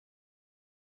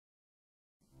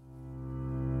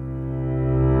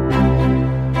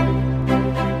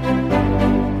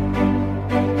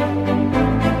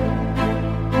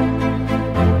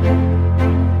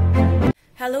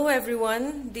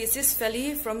everyone, this is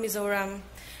Feli from Mizoram.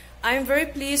 I am very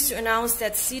pleased to announce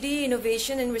that SIETIIE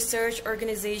Innovation and Research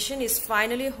Organization is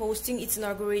finally hosting its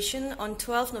inauguration on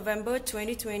 12 November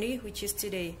 2020, which is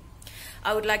today.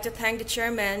 I would like to thank the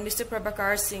chairman, Mr.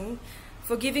 Prabhakar Singh,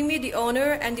 for giving me the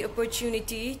honor and the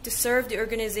opportunity to serve the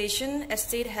organization as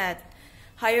state head,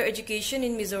 higher education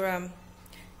in Mizoram.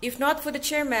 If not for the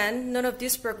chairman, none of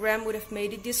this program would have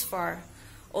made it this far.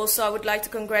 Also, I would like to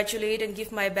congratulate and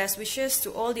give my best wishes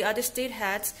to all the other state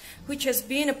heads which has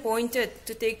been appointed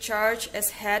to take charge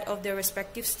as head of their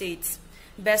respective states.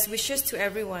 Best wishes to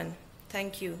everyone.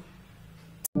 Thank you.